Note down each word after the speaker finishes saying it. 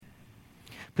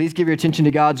Please give your attention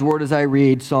to God's word as I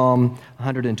read Psalm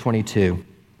 122.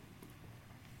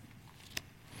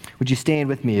 Would you stand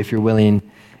with me if you're willing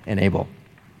and able?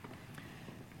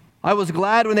 I was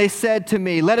glad when they said to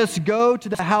me, "Let us go to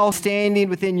the house standing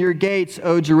within your gates,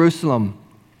 O Jerusalem.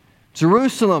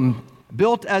 Jerusalem,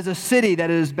 built as a city that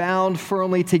is bound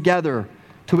firmly together,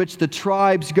 to which the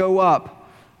tribes go up,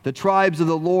 the tribes of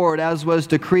the Lord, as was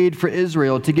decreed for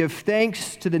Israel, to give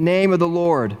thanks to the name of the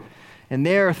Lord. And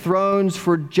there thrones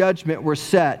for judgment were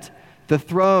set, the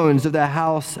thrones of the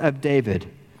house of David.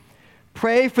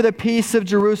 Pray for the peace of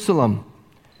Jerusalem.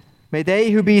 May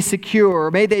they be secure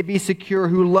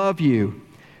who love you.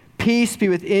 Peace be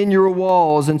within your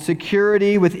walls and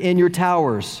security within your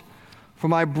towers. For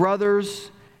my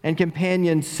brothers and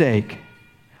companions' sake,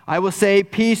 I will say,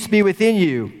 peace be within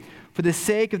you. For the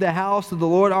sake of the house of the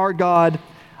Lord our God,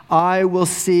 I will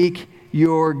seek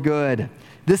your good."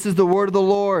 This is the word of the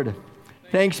Lord.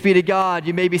 Thanks be to God.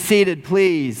 You may be seated,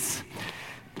 please.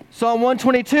 Psalm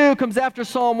 122 comes after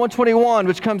Psalm 121,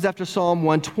 which comes after Psalm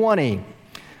 120.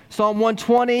 Psalm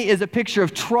 120 is a picture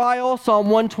of trial. Psalm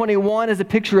 121 is a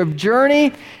picture of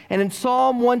journey. And in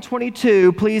Psalm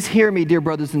 122, please hear me, dear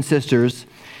brothers and sisters,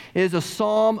 is a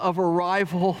psalm of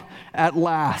arrival at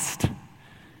last.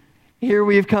 Here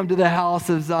we've come to the house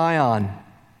of Zion.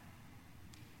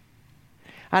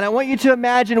 And I want you to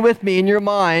imagine with me in your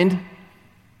mind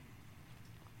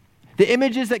the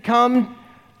images that come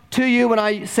to you when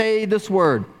I say this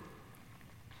word.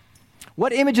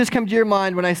 What images come to your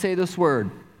mind when I say this word?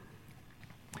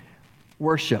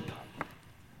 Worship.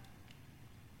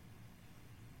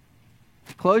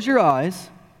 Close your eyes.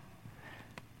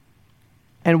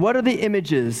 And what are the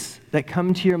images that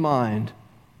come to your mind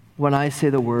when I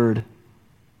say the word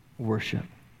worship?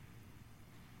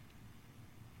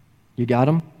 You got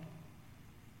them?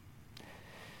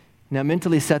 Now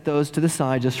mentally set those to the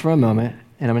side just for a moment,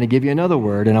 and I'm going to give you another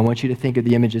word, and I want you to think of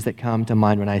the images that come to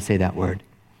mind when I say that word.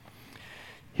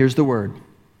 Here's the word: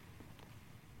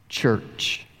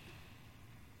 church.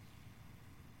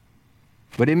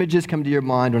 What images come to your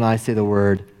mind when I say the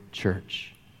word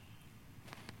church?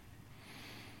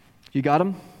 You got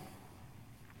them?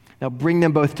 Now bring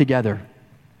them both together.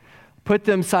 Put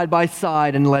them side by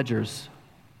side in ledgers.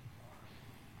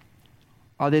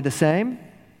 Are they the same?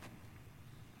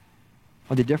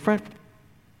 Are they different?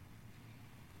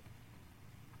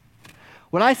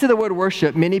 When I say the word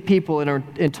worship, many people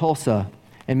in Tulsa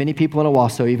and many people in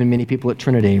Owasso, even many people at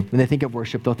Trinity, when they think of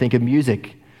worship, they'll think of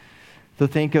music. They'll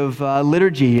think of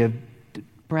liturgy,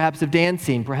 perhaps of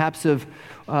dancing, perhaps of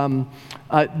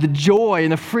the joy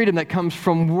and the freedom that comes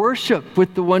from worship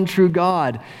with the one true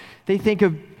God. They think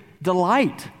of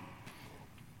delight.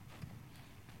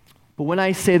 But when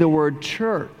I say the word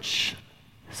church,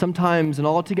 sometimes an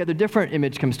altogether different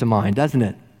image comes to mind, doesn't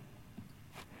it?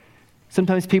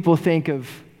 Sometimes people think of,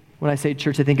 when I say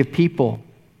church, they think of people,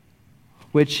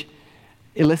 which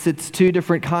elicits two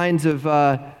different kinds of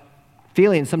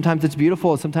feelings. Sometimes it's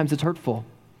beautiful, and sometimes it's hurtful.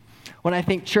 When I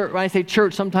say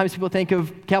church, sometimes people think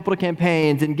of capital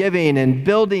campaigns and giving and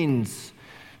buildings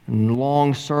and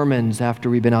long sermons after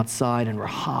we've been outside and we're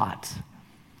hot.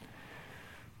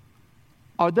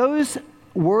 Are those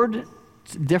words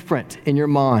different in your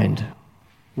mind?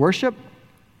 Worship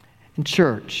and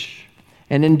church.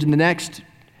 And in the next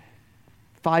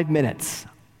 5 minutes,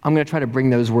 I'm going to try to bring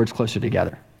those words closer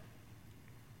together.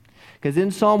 Because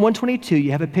in Psalm 122,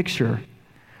 you have a picture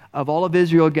of all of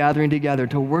Israel gathering together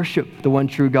to worship the one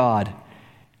true God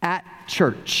at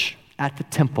church, at the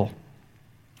temple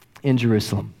in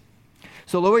Jerusalem.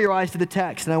 So lower your eyes to the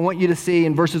text, and I want you to see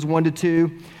in verses 1 to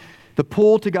 2, the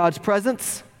pull to God's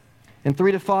presence, in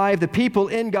 3 to 5, the people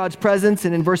in God's presence,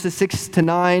 and in verses 6 to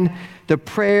 9, the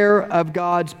prayer of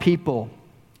God's people.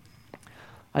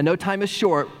 I know time is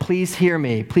short. Please hear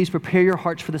me. Please prepare your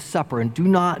hearts for the supper, and do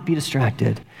not be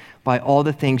distracted by all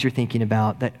the things you're thinking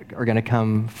about that are going to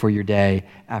come for your day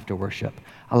after worship.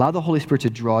 Allow the Holy Spirit to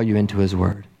draw you into His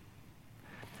Word.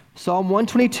 Psalm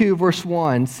 122, verse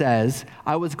 1 says,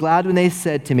 "I was glad when they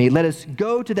said to me, 'Let us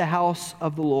go to the house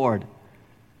of the Lord.'"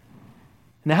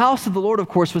 And the house of the Lord, of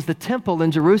course, was the temple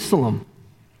in Jerusalem.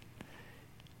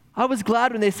 I was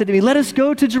glad when they said to me, "Let us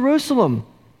go to Jerusalem."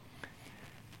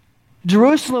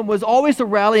 Jerusalem was always the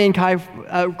rallying cry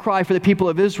for the people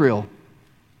of Israel.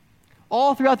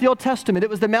 All throughout the Old Testament, it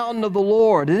was the mountain of the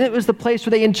Lord, and it was the place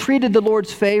where they entreated the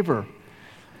Lord's favor.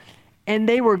 And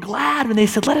they were glad when they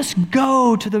said, "Let us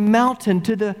go to the mountain,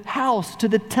 to the house, to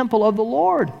the temple of the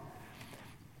Lord."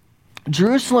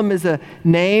 Jerusalem is a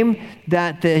name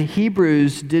that the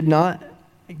Hebrews did not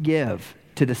give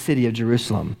to the city of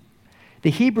Jerusalem. The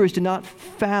Hebrews did not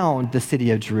found the city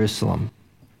of Jerusalem.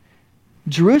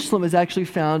 Jerusalem is actually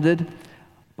founded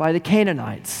by the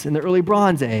Canaanites in the early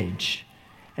Bronze Age.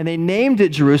 And they named it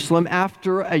Jerusalem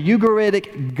after a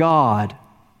Ugaritic god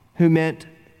who meant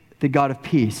the God of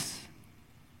peace.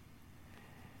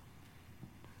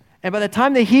 And by the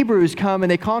time the Hebrews come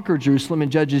and they conquer Jerusalem in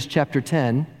Judges chapter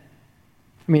 10,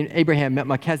 Abraham met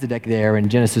Melchizedek there in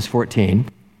Genesis 14,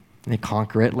 and they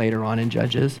conquer it later on in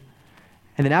Judges.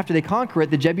 And then after they conquer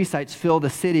it, the Jebusites fill the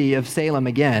city of Salem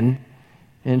again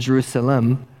in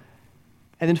Jerusalem.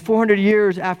 And then 400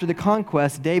 years after the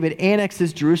conquest, David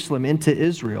annexes Jerusalem into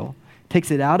Israel,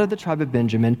 takes it out of the tribe of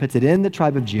Benjamin, puts it in the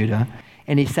tribe of Judah,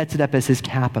 and he sets it up as his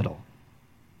capital.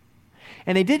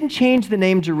 And they didn't change the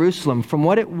name Jerusalem from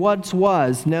what it once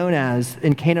was known as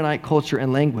in Canaanite culture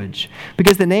and language,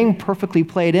 because the name perfectly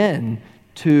played in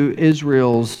to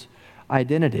Israel's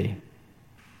identity.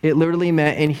 It literally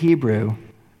meant in Hebrew,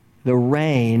 the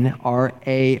reign,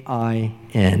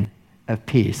 R-A-I-N, of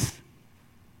peace.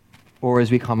 Or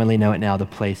as we commonly know it now, the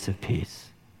place of peace.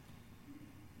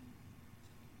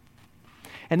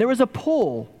 And there was a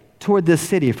pull toward this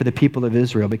city for the people of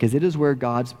Israel because it is where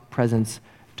God's presence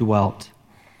dwelt.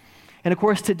 And of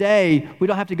course, today, we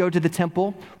don't have to go to the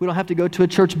temple. We don't have to go to a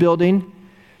church building.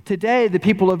 Today, the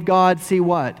people of God see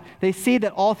what? They see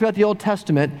that all throughout the Old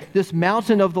Testament, this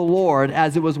mountain of the Lord,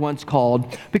 as it was once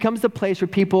called, becomes the place where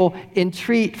people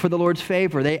entreat for the Lord's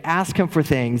favor. They ask him for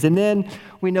things. And then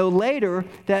we know later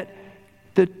that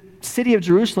the city of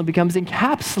Jerusalem becomes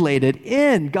encapsulated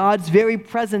in God's very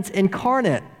presence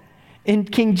incarnate in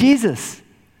King Jesus,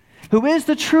 who is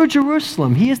the true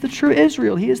Jerusalem. He is the true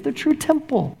Israel. He is the true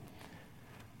temple.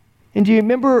 And do you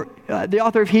remember the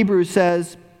author of Hebrews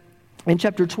says in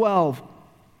chapter 12,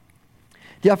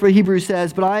 the author of Hebrews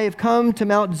says, "But I have come to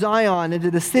Mount Zion and to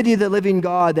the city of the living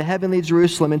God, the heavenly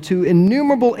Jerusalem, and to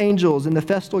innumerable angels in the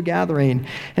festal gathering,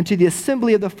 and to the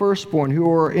assembly of the firstborn who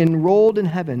are enrolled in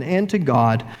heaven, and to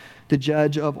God, the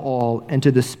judge of all, and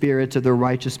to the spirits of the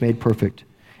righteous made perfect,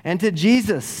 and to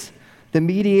Jesus, the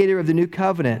mediator of the new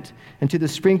covenant, and to the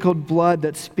sprinkled blood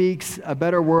that speaks a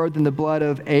better word than the blood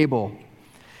of Abel."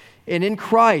 And in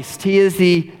Christ, he is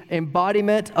the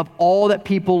embodiment of all that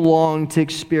people longed to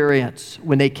experience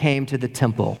when they came to the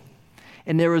temple.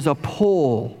 And there is a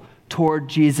pull toward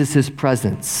Jesus'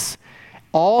 presence.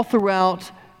 All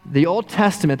throughout the Old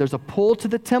Testament, there's a pull to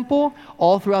the temple.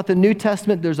 All throughout the New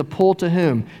Testament, there's a pull to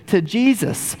whom? To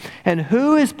Jesus. And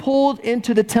who is pulled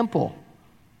into the temple?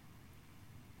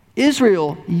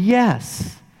 Israel,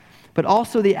 yes, but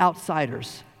also the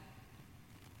outsiders.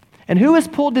 And who is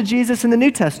pulled to Jesus in the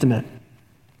New Testament?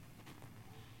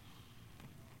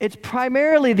 It's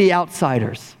primarily the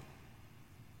outsiders.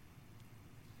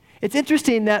 It's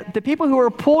interesting that the people who are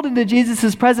pulled into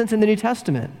Jesus' presence in the New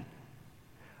Testament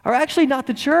are actually not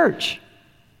the church.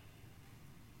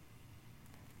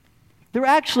 They're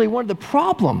actually one of the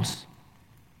problems.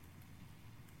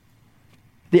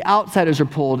 The outsiders are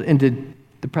pulled into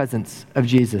the presence of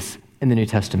Jesus in the New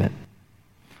Testament.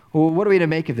 Well, what are we to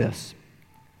make of this?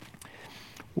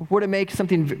 We're to make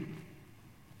something,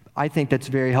 I think, that's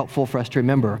very helpful for us to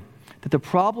remember, that the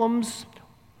problems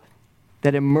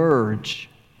that emerge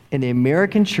in the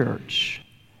American church,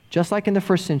 just like in the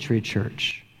first century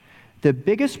church, the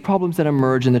biggest problems that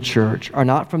emerge in the church are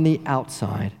not from the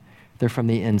outside, they're from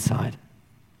the inside.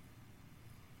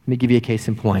 Let me give you a case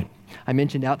in point. I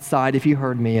mentioned outside, if you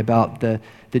heard me, about the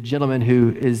gentleman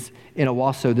who is in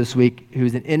Owasso this week,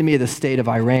 who's an enemy of the state of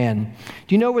Iran.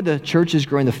 Do you know where the church is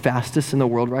growing the fastest in the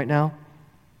world right now?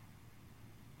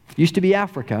 It used to be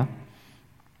Africa,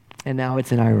 and now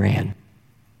it's in Iran.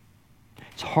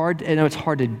 It's hard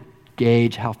to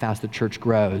gauge how fast the church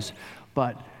grows,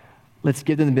 but let's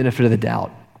give them the benefit of the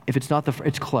doubt. If it's not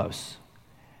it's close.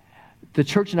 The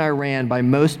church in Iran, by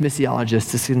most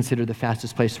missiologists, is considered the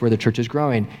fastest place where the church is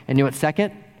growing. And you know what's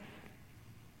second?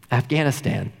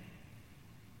 Afghanistan.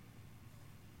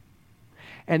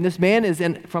 And this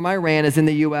man from Iran is in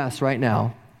the U.S. right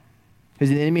now,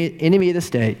 who's an enemy of the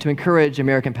state, to encourage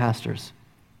American pastors.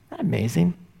 Isn't that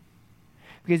amazing?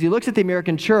 Because he looks at the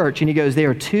American church and he goes, they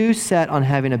are too set on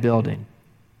having a building.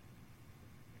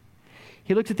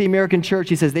 He looks at the American church,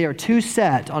 he says, they are too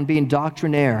set on being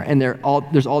doctrinaire, and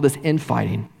there's all this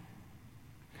infighting.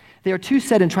 They are too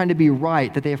set in trying to be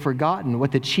right that they have forgotten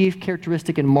what the chief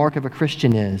characteristic and mark of a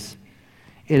Christian is.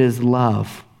 It is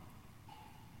love.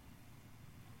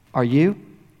 Are you?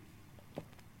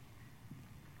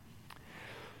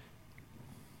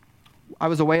 I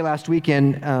was away last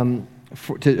weekend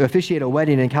to officiate a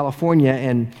wedding in California,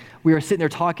 and we were sitting there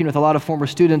talking with a lot of former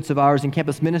students of ours in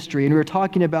campus ministry, and we were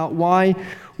talking about why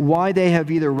they have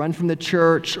either run from the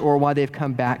church or why they've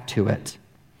come back to it.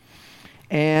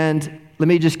 And Let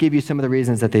me just give you some of the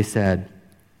reasons that they said.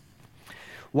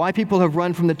 Why people have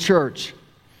run from the church.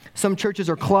 Some churches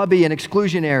are clubby and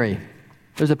exclusionary.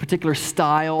 There's a particular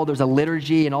style, there's a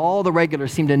liturgy, and all the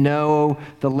regulars seem to know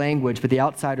the language, but the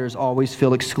outsiders always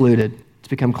feel excluded. It's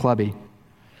become clubby.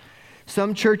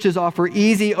 Some churches offer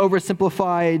easy,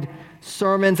 oversimplified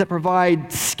sermons that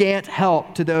provide scant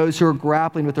help to those who are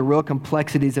grappling with the real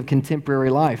complexities of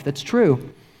contemporary life. That's true.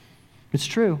 It's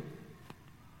true.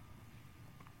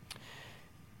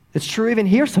 It's true even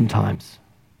here sometimes.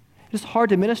 It's hard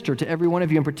to minister to every one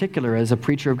of you in particular as a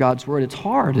preacher of God's word. It's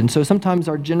hard. And so sometimes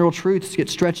our general truths get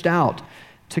stretched out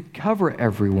to cover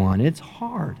everyone. It's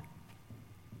hard.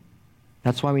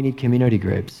 That's why we need community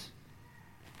groups.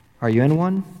 Are you in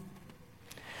one?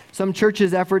 Some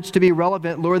churches' efforts to be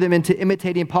relevant lure them into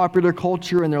imitating popular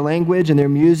culture and their language and their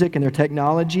music and their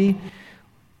technology.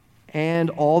 And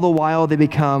all the while they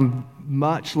become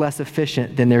much less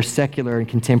efficient than their secular and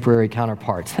contemporary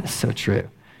counterparts. That's so true.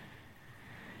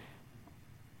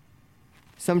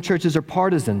 Some churches are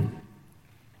partisan.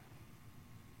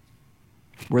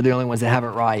 We're the only ones that have it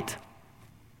right.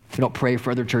 We don't pray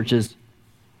for other churches.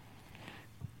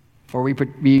 Or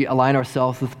we align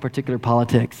ourselves with particular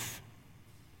politics.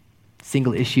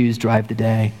 Single issues drive the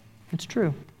day. It's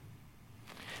true.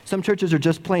 Some churches are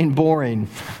just plain boring.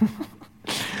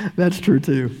 That's true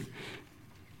too.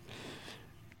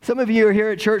 Some of you are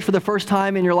here at church for the first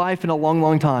time in your life in a long,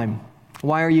 long time.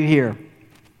 Why are you here?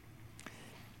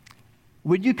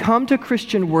 Would you come to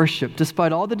Christian worship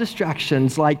despite all the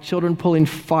distractions like children pulling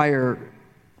fire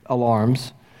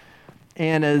alarms?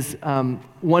 And as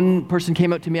one person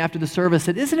came up to me after the service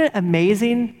and said, isn't it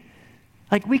amazing?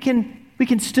 Like we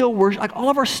can still worship. Like all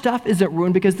of our stuff isn't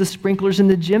ruined because the sprinklers in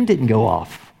the gym didn't go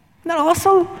off. Isn't that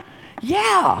awesome?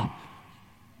 Yeah.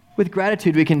 With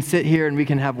gratitude, we can sit here and we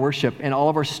can have worship and all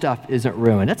of our stuff isn't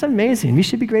ruined. That's amazing. We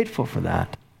should be grateful for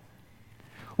that.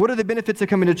 What are the benefits of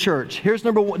coming to church? Here's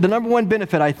the number one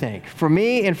benefit, I think, for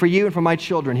me and for you and for my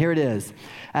children. Here it is.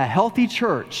 A healthy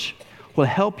church will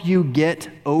help you get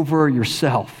over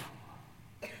yourself.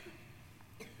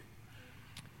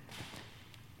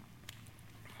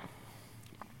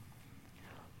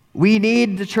 We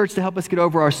need the church to help us get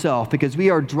over ourselves because we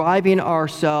are driving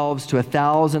ourselves to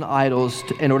 1,000 idols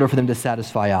in order for them to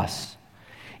satisfy us.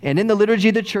 And in the liturgy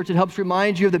of the church, it helps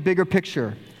remind you of the bigger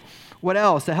picture. What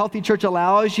else? A healthy church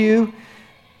allows you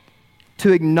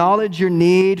to acknowledge your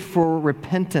need for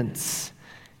repentance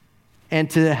and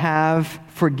to have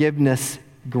forgiveness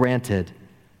granted.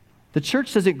 The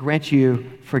church doesn't grant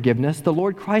you forgiveness. The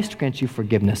Lord Christ grants you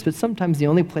forgiveness. But sometimes the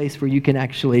only place where you can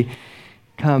actually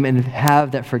come and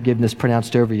have that forgiveness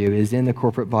pronounced over you is in the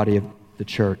corporate body of the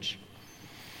church.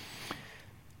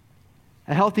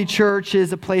 A healthy church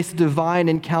is a place of divine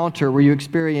encounter where you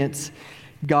experience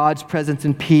God's presence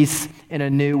and peace in a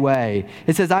new way.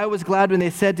 It says, I was glad when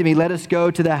they said to me, let us go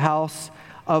to the house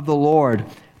of the Lord.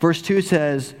 Verse 2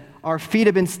 says, our feet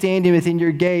have been standing within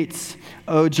your gates,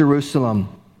 O Jerusalem.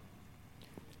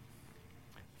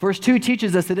 Verse 2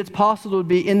 teaches us that it's possible to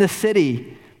be in the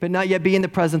city, but not yet be in the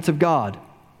presence of God.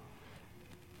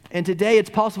 And today it's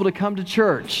possible to come to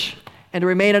church and to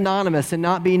remain anonymous and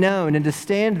not be known, and to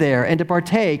stand there and to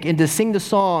partake and to sing the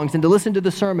songs and to listen to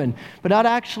the sermon, but not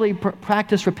actually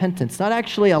practice repentance, not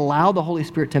actually allow the Holy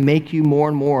Spirit to make you more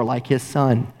and more like His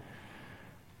Son.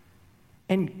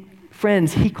 And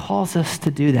friends, He calls us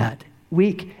to do that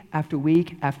week after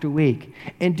week after week.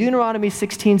 In Deuteronomy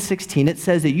 16:16, it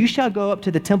says that you shall go up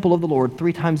to the temple of the Lord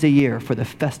 3 times a year for the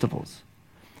festivals.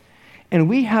 And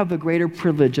we have the greater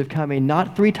privilege of coming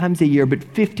not 3 times a year, but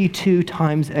 52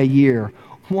 times a year,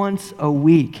 once a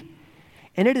week.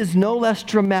 And it is no less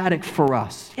dramatic for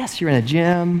us. Yes, you're in a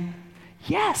gym.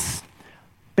 Yes.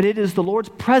 But it is the Lord's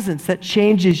presence that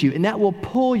changes you, and that will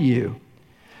pull you.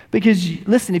 Because,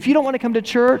 listen, if you don't want to come to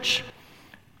church,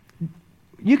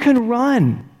 you can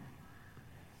run.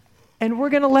 And we're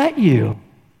going to let you.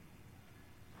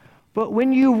 But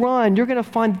when you run, you're going to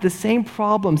find that the same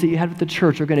problems that you had with the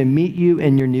church are going to meet you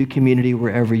in your new community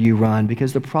wherever you run,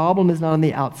 because the problem is not on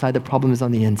the outside, the problem is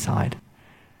on the inside.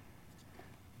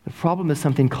 The problem is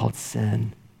something called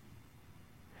sin.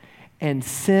 And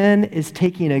sin is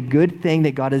taking a good thing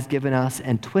that God has given us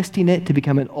and twisting it to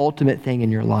become an ultimate thing in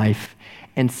your life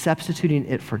and substituting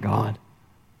it for God.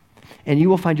 And you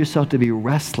will find yourself to be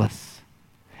restless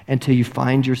until you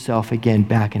find yourself again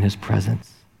back in His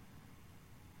presence.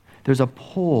 There's a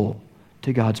pull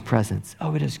to God's presence.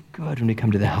 Oh, it is good when we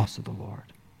come to the house of the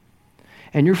Lord.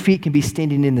 And your feet can be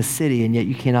standing in the city, and yet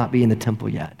you cannot be in the temple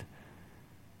yet.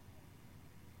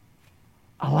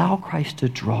 Allow Christ to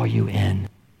draw you in.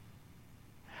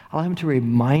 Allow Him to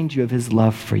remind you of His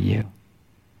love for you.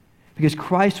 Because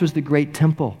Christ was the great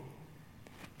temple,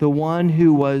 the one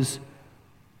who was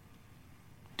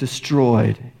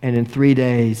destroyed, and in 3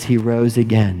 days he rose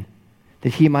again,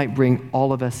 that he might bring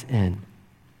all of us in,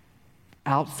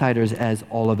 outsiders as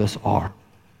all of us are.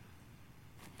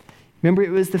 Remember,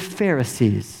 it was the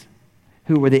Pharisees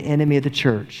who were the enemy of the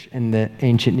church in the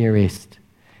ancient Near East.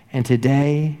 And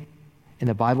today, in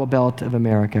the Bible Belt of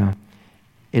America,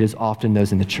 it is often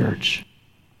those in the church.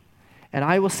 And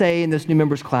I will say in this new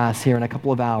members class here in a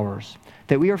couple of hours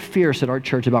that we are fierce at our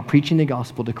church about preaching the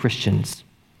gospel to Christians,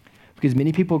 because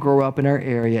many people grow up in our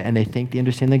area and they think they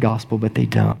understand the gospel, but they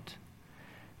don't.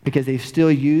 Because they've still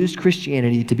used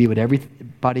Christianity to be what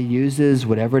everybody uses,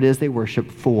 whatever it is they worship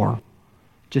for,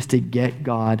 just to get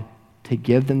God to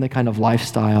give them the kind of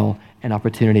lifestyle and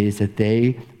opportunities that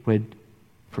they would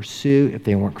pursue if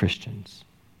they weren't Christians.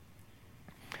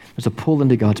 There's a pull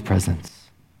into God's presence.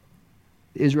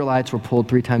 The Israelites were pulled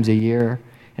 3 times a year,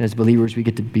 and as believers, we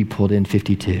get to be pulled in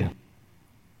 52.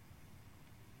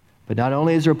 But not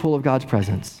only is there a pull of God's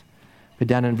presence, but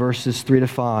down in verses 3 to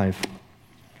 5,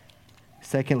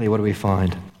 secondly, what do we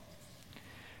find?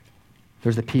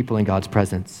 There's the people in God's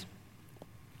presence.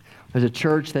 There's a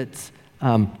church that's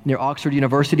near Oxford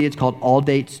University. It's called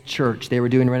Aldate's Church. They were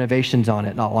doing renovations on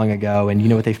it not long ago, and you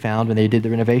know what they found when they did the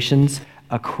renovations?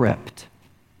 A crypt.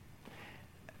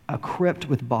 A crypt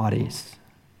with bodies.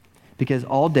 Because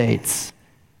Aldate's,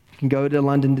 you can go to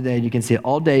London today and you can see it.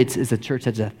 Aldate's is a church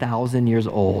that's 1,000 years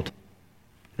old.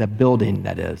 The building,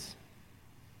 that is.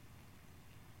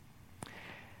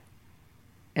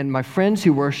 And my friends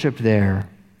who worshiped there,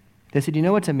 they said, you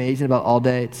know what's amazing about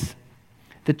Aldate's?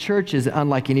 The church is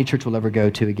unlike any church we'll ever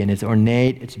go to again. It's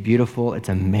ornate, it's beautiful, it's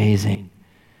amazing.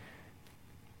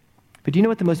 But do you know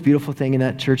what the most beautiful thing in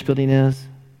that church building is?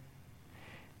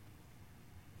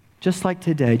 Just like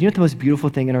today, do you know what the most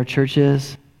beautiful thing in our church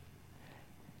is?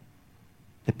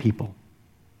 The people.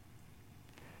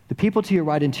 The people to your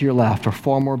right and to your left are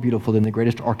far more beautiful than the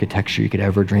greatest architecture you could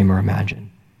ever dream or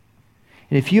imagine.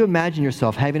 And if you imagine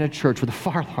yourself having a church where the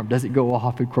fire alarm doesn't go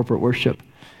off in corporate worship,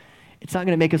 it's not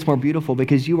going to make us more beautiful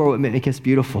because you are what make us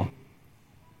beautiful.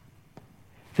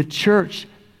 The church,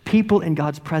 people in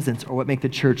God's presence are what make the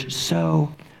church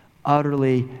so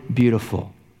utterly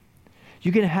beautiful.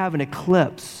 You can have an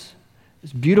eclipse,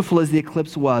 as beautiful as the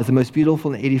eclipse was, the most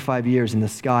beautiful in 85 years in the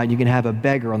sky, and you can have a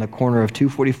beggar on the corner of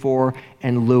 244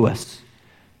 and Lewis,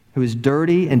 who is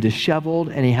dirty and disheveled,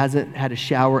 and he hasn't had a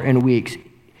shower in weeks.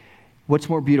 What's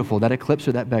more beautiful, that eclipse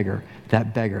or that beggar?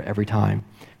 That beggar every time,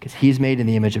 because he's made in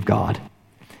the image of God.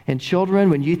 And children,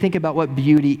 when you think about what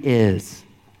beauty is,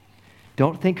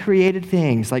 don't think created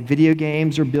things like video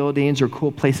games or buildings or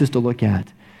cool places to look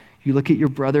at. You look at your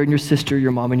brother and your sister,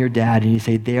 your mom and your dad, and you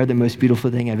say, they are the most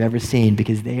beautiful thing I've ever seen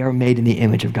because they are made in the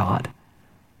image of God.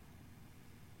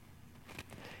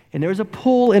 And there's a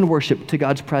pull in worship to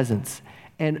God's presence.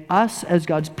 And us as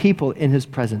God's people in his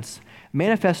presence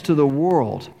manifest to the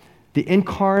world the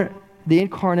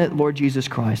incarnate Lord Jesus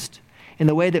Christ in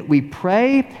the way that we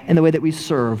pray and the way that we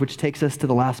serve, which takes us to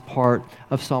the last part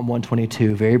of Psalm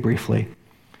 122, very briefly.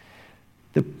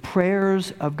 The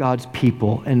prayers of God's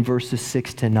people in verses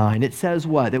 6 to 9. It says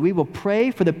what? That we will pray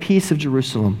for the peace of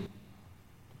Jerusalem.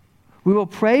 We will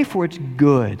pray for its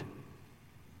good.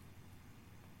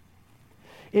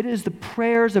 It is the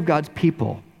prayers of God's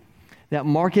people that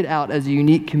mark it out as a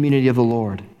unique community of the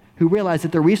Lord, who realize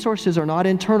that their resources are not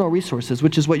internal resources,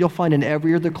 which is what you'll find in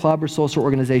every other club or social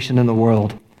organization in the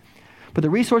world. But the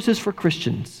resources for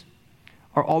Christians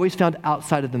are always found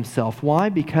outside of themselves. Why?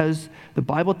 Because the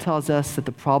Bible tells us that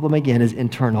the problem, again, is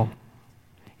internal.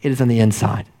 It is on the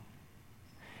inside.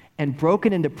 And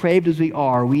broken and depraved as we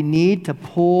are, we need to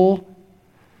pull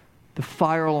the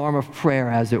fire alarm of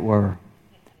prayer, as it were,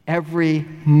 every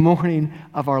morning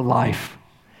of our life.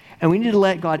 And we need to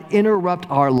let God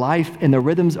interrupt our life and the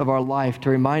rhythms of our life to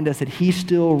remind us that he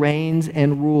still reigns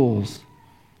and rules.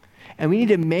 And we need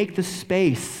to make the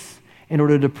space in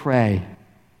order to pray.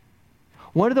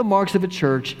 One of the marks of a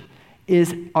church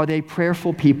is, are they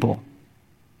prayerful people?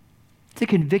 It's a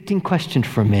convicting question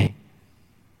for me.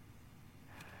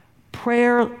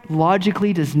 Prayer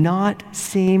logically does not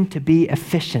seem to be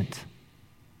efficient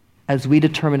as we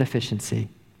determine efficiency.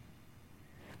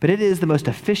 But it is the most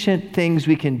efficient things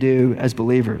we can do as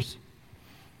believers.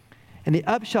 And the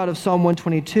upshot of Psalm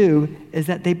 122 is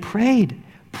that they prayed.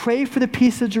 Pray for the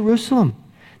peace of Jerusalem,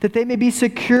 that they may be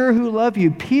secure who love you,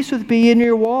 peace with me in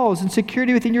your walls and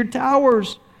security within your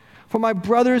towers, for my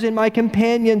brothers and my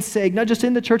companions' sake, not just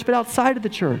in the church, but outside of the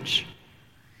church.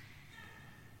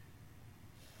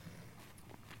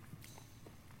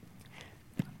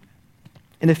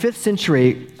 In the 5th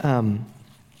century,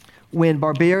 when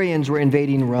barbarians were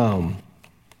invading Rome.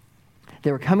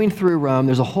 They were coming through Rome.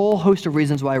 There's a whole host of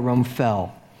reasons why Rome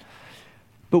fell.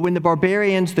 But when the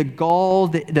barbarians, the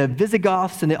Gauls, the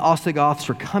Visigoths, and the Ostrogoths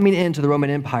were coming into the Roman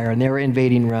Empire and they were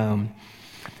invading Rome,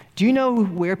 do you know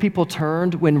where people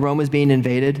turned when Rome was being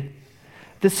invaded?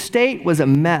 The state was a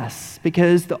mess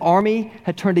because the army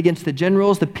had turned against the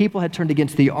generals, the people had turned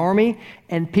against the army,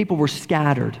 and people were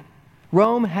scattered.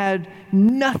 Rome had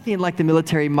nothing like the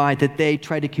military might that they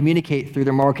tried to communicate through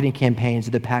their marketing campaigns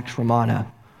of the Pax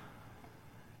Romana.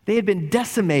 They had been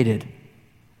decimated,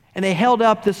 and they held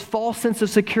up this false sense of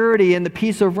security in the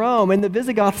peace of Rome, and the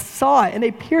Visigoths saw it, and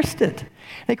they pierced it.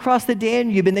 They crossed the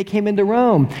Danube, and they came into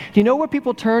Rome. Do you know where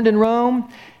people turned in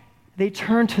Rome? They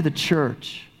turned to the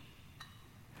church,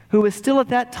 who was still at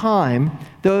that time,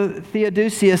 though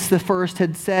Theodosius I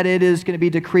had said it is going to be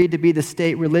decreed to be the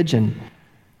state religion.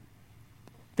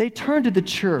 They turned to the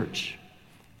church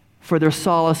for their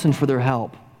solace and for their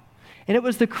help. And it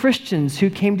was the Christians who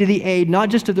came to the aid, not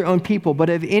just of their own people, but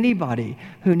of anybody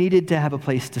who needed to have a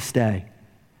place to stay.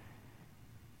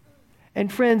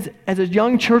 And friends, as a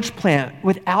young church plant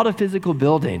without a physical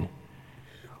building,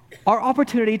 our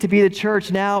opportunity to be the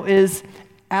church now is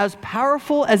as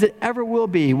powerful as it ever will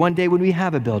be one day when we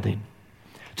have a building.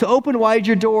 To open wide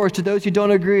your doors to those who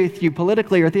don't agree with you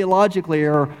politically or theologically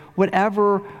or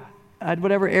whatever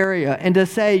area, and to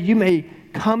say, you may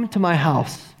come to my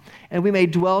house and we may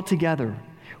dwell together.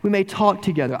 We may talk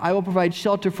together. I will provide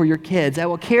shelter for your kids. I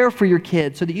will care for your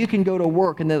kids so that you can go to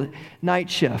work in the night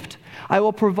shift. I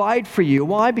will provide for you.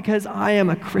 Why? Because I am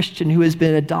a Christian who has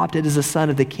been adopted as a son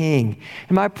of the King.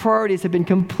 And my priorities have been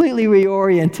completely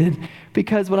reoriented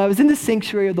because when I was in the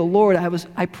sanctuary of the Lord,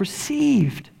 I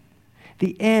perceived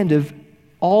the end of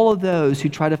all of those who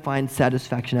try to find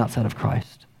satisfaction outside of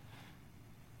Christ.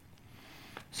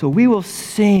 So we will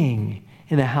sing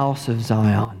in the house of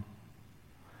Zion.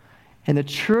 And the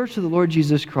church of the Lord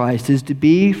Jesus Christ is to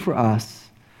be for us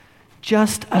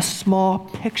just a small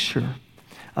picture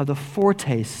of the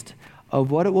foretaste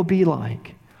of what it will be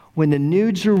like when the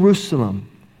new Jerusalem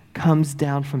comes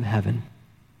down from heaven.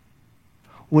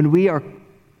 When we are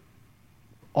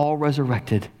all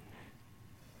resurrected,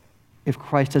 if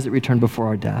Christ doesn't return before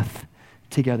our death,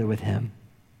 together with him.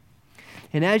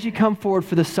 And as you come forward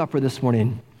for the supper this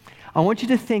morning, I want you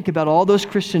to think about all those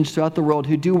Christians throughout the world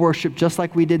who do worship just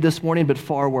like we did this morning, but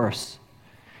far worse.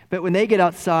 But when they get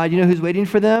outside, you know who's waiting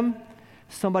for them?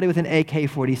 Somebody with an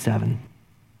AK-47. And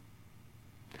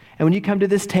when you come to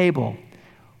this table,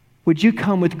 would you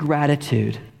come with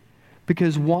gratitude?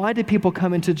 Because why did people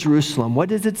come into Jerusalem? What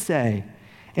does it say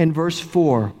in verse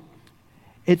 4?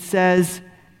 It says,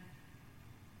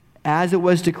 as it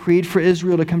was decreed for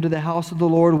Israel to come to the house of the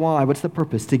Lord. Why? What's the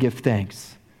purpose? To give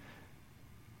thanks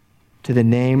to the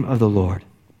name of the Lord.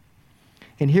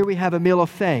 And here we have a meal of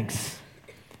thanks.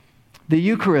 The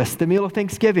Eucharist, the meal of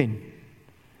thanksgiving,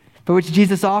 for which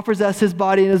Jesus offers us his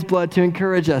body and his blood to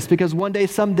encourage us, because one day,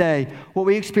 someday, what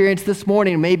we experienced this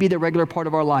morning may be the regular part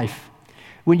of our life.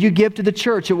 When you give to the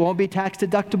church, it won't be tax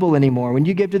deductible anymore. When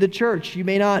you give to the church, you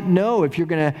may not know if you're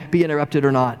going to be interrupted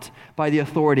or not by the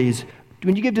authorities.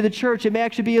 When you give to the church, it may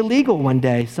actually be illegal one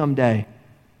day, someday.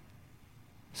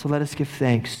 So let us give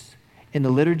thanks in the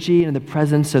liturgy and in the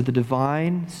presence of the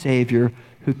divine Savior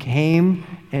who came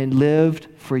and lived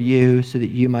for you so that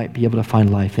you might be able to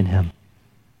find life in him.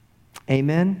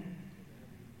 Amen?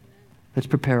 Let's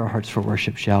prepare our hearts for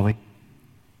worship, shall we?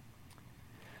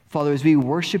 Father, as we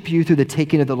worship you through the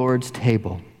taking of the Lord's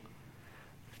table,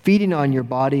 feeding on your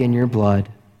body and your blood,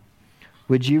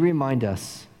 would you remind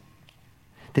us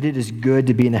that it is good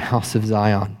to be in the house of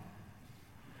Zion?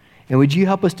 And would you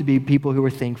help us to be people who are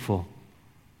thankful?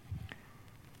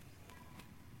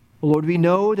 Lord, we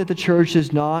know that the church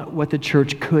is not what the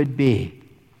church could be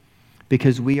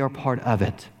because we are part of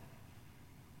it.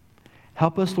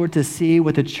 Help us, Lord, to see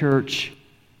what the church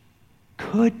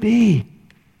could be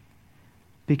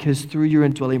because through your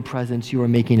indwelling presence, you are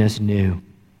making us new.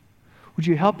 Would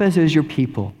you help us as your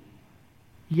people?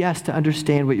 Yes, to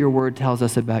understand what your word tells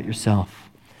us about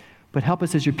yourself, but help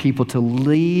us as your people to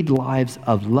lead lives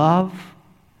of love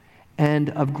and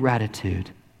of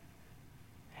gratitude.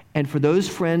 And for those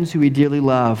friends who we dearly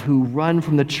love, who run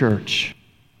from the church,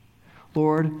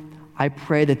 Lord, I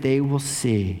pray that they will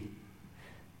see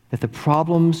that the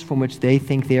problems from which they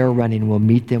think they are running will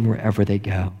meet them wherever they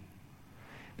go.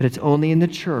 But it's only in the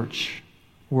church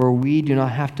where we do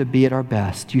not have to be at our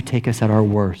best. You take us at our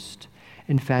worst.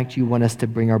 In fact, you want us to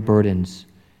bring our burdens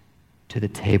to the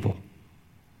table.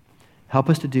 Help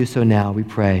us to do so now, we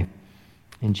pray.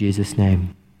 In Jesus'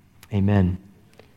 name, amen.